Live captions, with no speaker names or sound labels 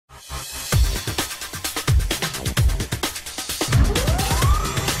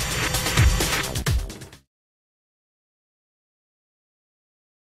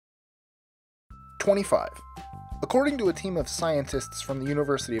25. According to a team of scientists from the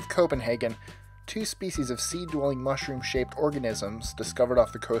University of Copenhagen, 2 species of seed-dwelling mushroom-shaped organisms discovered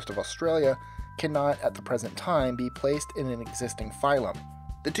off the coast of Australia cannot, at the present time, be placed in an existing phylum.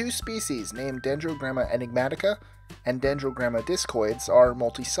 The 2 species, named Dendrogramma enigmatica and Dendrogramma discoides, are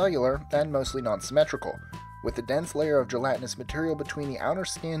multicellular and mostly non-symmetrical, with a dense layer of gelatinous material between the outer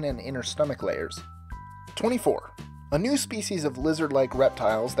skin and inner stomach layers. 24. A new species of lizard-like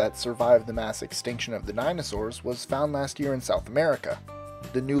reptiles that survived the mass extinction of the dinosaurs was found last year in South America.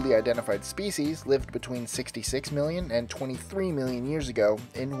 The newly identified species lived between 66 million and 23 million years ago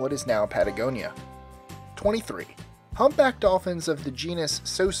in what is now Patagonia. 23. Humpback dolphins of the genus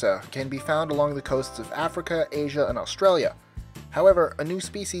Sousa can be found along the coasts of Africa, Asia, and Australia. However, a new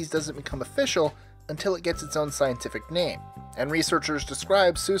species doesn't become official until it gets its own scientific name, and researchers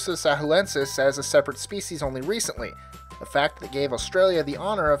describe Sousa sahulensis as a separate species only recently, a fact that gave Australia the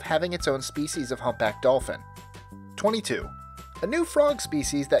honor of having its own species of humpback dolphin. 22. A new frog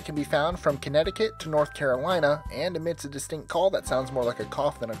species that can be found from Connecticut to North Carolina and emits a distinct call that sounds more like a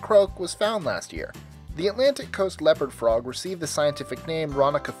cough than a croak was found last year. The Atlantic coast leopard frog received the scientific name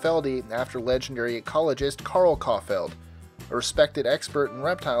Raunicoffeldi after legendary ecologist Carl Caufeld, a respected expert in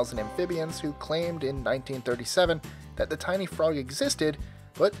reptiles and amphibians who claimed in 1937 that the tiny frog existed,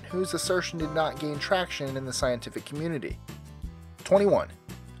 but whose assertion did not gain traction in the scientific community. 21.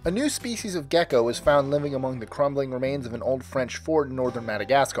 A new species of gecko was found living among the crumbling remains of an old French fort in northern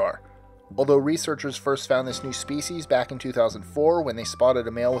Madagascar. Although researchers first found this new species back in 2004 when they spotted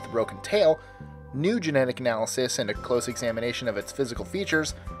a male with a broken tail, new genetic analysis and a close examination of its physical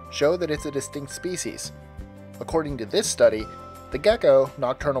features show that it's a distinct species. According to this study, the gecko,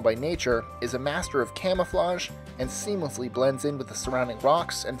 nocturnal by nature, is a master of camouflage and seamlessly blends in with the surrounding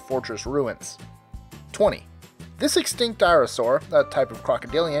rocks and fortress ruins. 20. This extinct dinosaur, a type of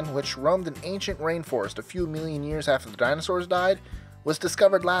crocodilian which roamed an ancient rainforest a few million years after the dinosaurs died, was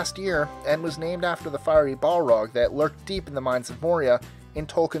discovered last year and was named after the fiery balrog that lurked deep in the mines of Moria in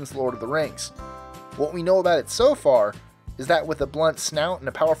Tolkien's Lord of the Rings. What we know about it so far is that with a blunt snout and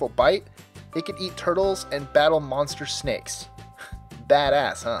a powerful bite, it could eat turtles and battle monster snakes.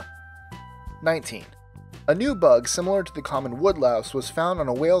 Badass, huh? 19. A new bug similar to the common woodlouse was found on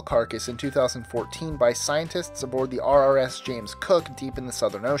a whale carcass in 2014 by scientists aboard the RRS James Cook deep in the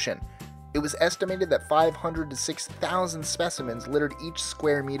Southern Ocean. It was estimated that 500 to 6,000 specimens littered each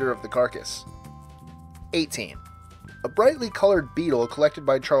square meter of the carcass. 18. A brightly colored beetle collected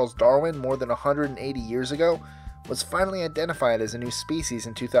by Charles Darwin more than 180 years ago was finally identified as a new species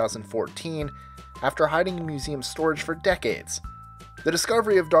in 2014 after hiding in museum storage for decades. The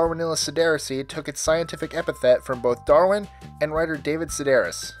discovery of Darwinilus sedarisi took its scientific epithet from both Darwin and writer David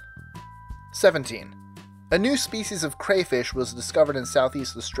Sedaris. 17. A new species of crayfish was discovered in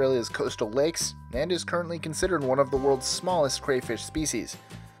Southeast Australia's coastal lakes and is currently considered one of the world's smallest crayfish species.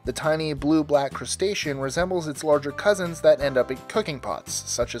 The tiny blue-black crustacean resembles its larger cousins that end up in cooking pots,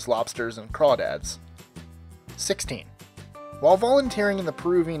 such as lobsters and crawdads. 16. While volunteering in the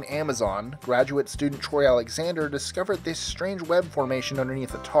Peruvian Amazon, graduate student Troy Alexander discovered this strange web formation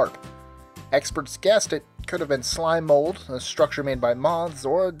underneath a tarp. Experts guessed it could have been slime mold, a structure made by moths,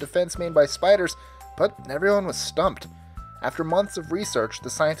 or a defense made by spiders, but everyone was stumped. After months of research, the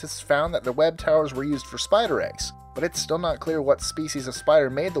scientists found that the web towers were used for spider eggs, but it's still not clear what species of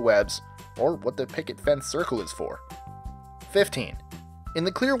spider made the webs, or what the picket fence circle is for. 15. In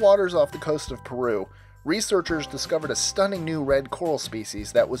the clear waters off the coast of Peru, researchers discovered a stunning new red coral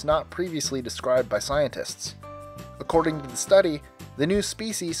species that was not previously described by scientists. According to the study, the new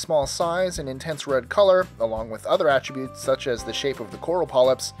species' small size and intense red color, along with other attributes such as the shape of the coral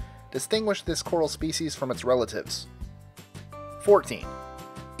polyps, distinguish this coral species from its relatives. 14.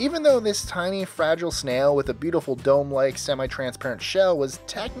 Even though this tiny, fragile snail with a beautiful dome-like, semi-transparent shell was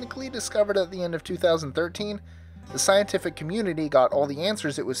technically discovered at the end of 2013, the scientific community got all the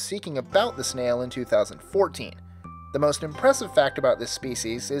answers it was seeking about the snail in 2014. The most impressive fact about this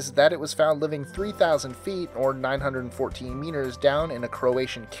species is that it was found living 3,000 feet or 914 meters down in a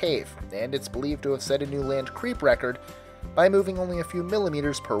Croatian cave, and it's believed to have set a new land creep record by moving only a few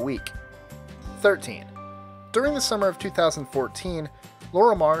millimeters per week. 13. During the summer of 2014,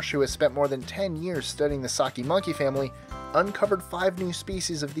 Laura Marsh, who has spent more than 10 years studying the Saki monkey family, uncovered 5 new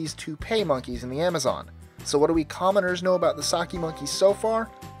species of these toupee monkeys in the Amazon. So what do we commoners know about the Saki monkeys so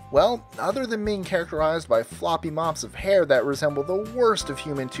far? Well, other than being characterized by floppy mops of hair that resemble the worst of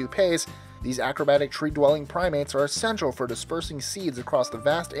human toupees, these acrobatic tree-dwelling primates are essential for dispersing seeds across the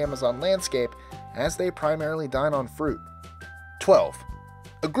vast Amazon landscape, as they primarily dine on fruit. 12.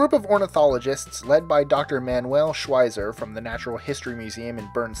 A group of ornithologists led by Dr. Manuel Schweizer from the Natural History Museum in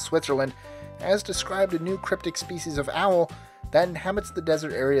Bern, Switzerland, has described a new cryptic species of owl that inhabits the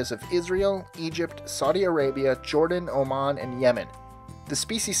desert areas of Israel, Egypt, Saudi Arabia, Jordan, Oman, and Yemen. The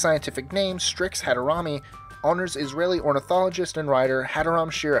species' scientific name, Strix hatarami, honors Israeli ornithologist and writer Hataram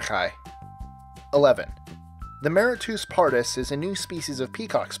Shirachai. 11. The Meritus pardus is a new species of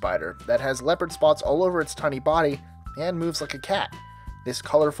peacock spider that has leopard spots all over its tiny body and moves like a cat. This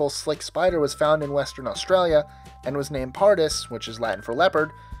colorful, slick spider was found in Western Australia and was named pardus, which is Latin for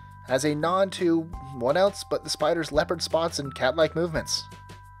leopard, as a nod to what else but the spider's leopard spots and cat-like movements.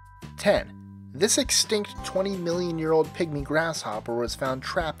 10. This extinct 20-million-year-old Pygmy Grasshopper was found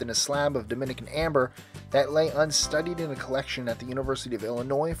trapped in a slab of Dominican amber that lay unstudied in a collection at the University of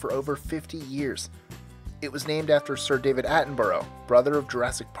Illinois for over 50 years. It was named after Sir David Attenborough, brother of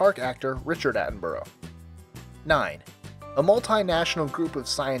Jurassic Park actor Richard Attenborough. 9. A multinational group of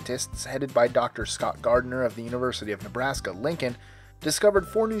scientists headed by Dr. Scott Gardner of the University of Nebraska, Lincoln, discovered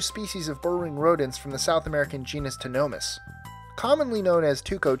 4 new species of burrowing rodents from the South American genus Ctenomys. Commonly known as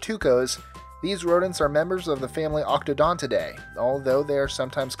tucos, these rodents are members of the family Octodontidae, although they are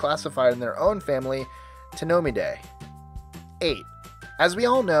sometimes classified in their own family, Ctenomidae. 8. As we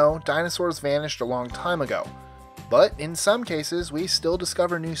all know, dinosaurs vanished a long time ago, but in some cases we still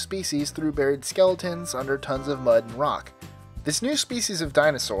discover new species through buried skeletons under tons of mud and rock. This new species of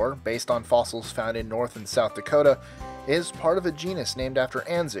dinosaur, based on fossils found in North and South Dakota, is part of a genus named after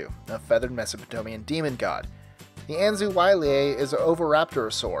Anzu, a feathered Mesopotamian demon god. The Anzu wyliae is an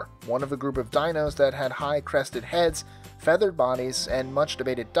oviraptorosaur, one of a group of dinos that had high crested heads, feathered bodies, and much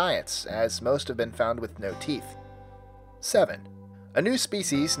debated diets, as most have been found with no teeth. 7. A new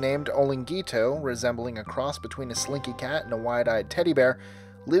species named Olinguito, resembling a cross between a slinky cat and a wide-eyed teddy bear,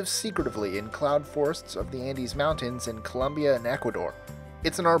 lives secretively in cloud forests of the Andes Mountains in Colombia and Ecuador.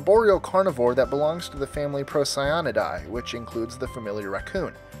 It's an arboreal carnivore that belongs to the family Procyanidea, which includes the familiar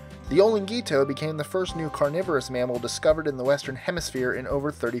raccoon. The Olinguito became the first new carnivorous mammal discovered in the Western Hemisphere in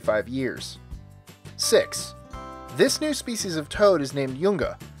over 35 years. 6. This new species of toad is named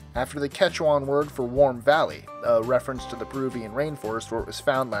Yunga, after the Quechuan word for warm valley, a reference to the Peruvian rainforest where it was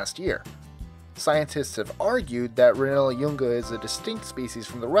found last year. Scientists have argued that Rhinella yunga is a distinct species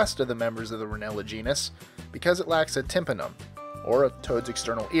from the rest of the members of the Rhinella genus because it lacks a tympanum, or a toad's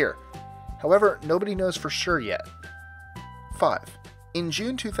external ear. However, nobody knows for sure yet. 5. In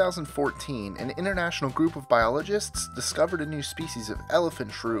June 2014, an international group of biologists discovered a new species of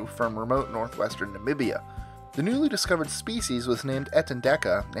elephant shrew from remote northwestern Namibia. The newly discovered species was named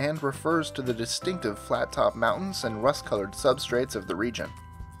Etendeca and refers to the distinctive flat-top mountains and rust-colored substrates of the region.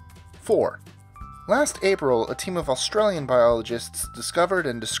 4. Last April, a team of Australian biologists discovered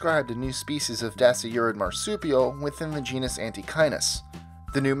and described a new species of dasyurid marsupial within the genus Anthracosuchus.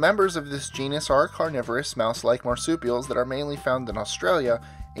 The new members of this genus are carnivorous mouse-like marsupials that are mainly found in Australia,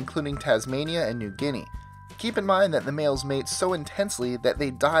 including Tasmania and New Guinea. Keep in mind that the males mate so intensely that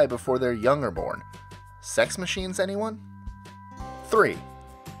they die before their young are born. Sex machines, anyone? 3.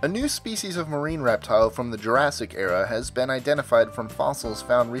 A new species of marine reptile from the Jurassic era has been identified from fossils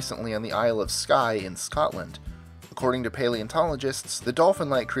found recently on the Isle of Skye in Scotland. According to paleontologists, the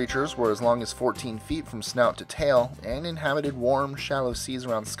dolphin-like creatures were as long as 14 feet from snout to tail and inhabited warm, shallow seas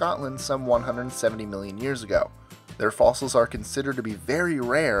around Scotland some 170 million years ago. Their fossils are considered to be very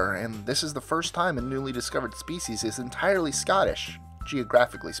rare, and this is the first time a newly discovered species is entirely Scottish,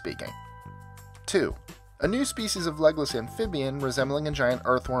 geographically speaking. 2. A new species of Legless Amphibian, resembling a giant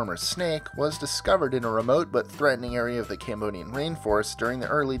earthworm or snake, was discovered in a remote but threatening area of the Cambodian rainforest during the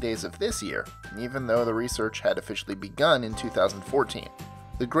early days of this year, even though the research had officially begun in 2014.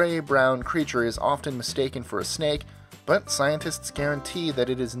 The gray-brown creature is often mistaken for a snake, but scientists guarantee that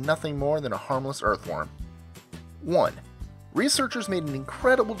it is nothing more than a harmless earthworm. 1. Researchers made an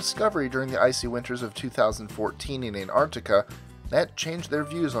incredible discovery during the icy winters of 2014 in Antarctica that changed their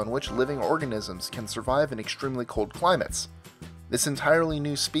views on which living organisms can survive in extremely cold climates. This entirely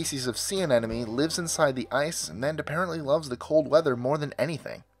new species of sea anemone lives inside the ice and apparently loves the cold weather more than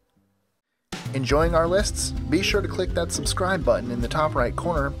anything. Enjoying our lists? Be sure to click that subscribe button in the top right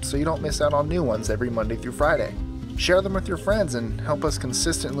corner so you don't miss out on new ones every Monday through Friday. Share them with your friends and help us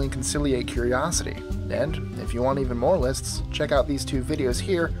consistently conciliate curiosity. And if you want even more lists, check out these 2 videos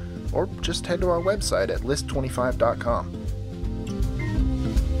here, or just head to our website at list25.com.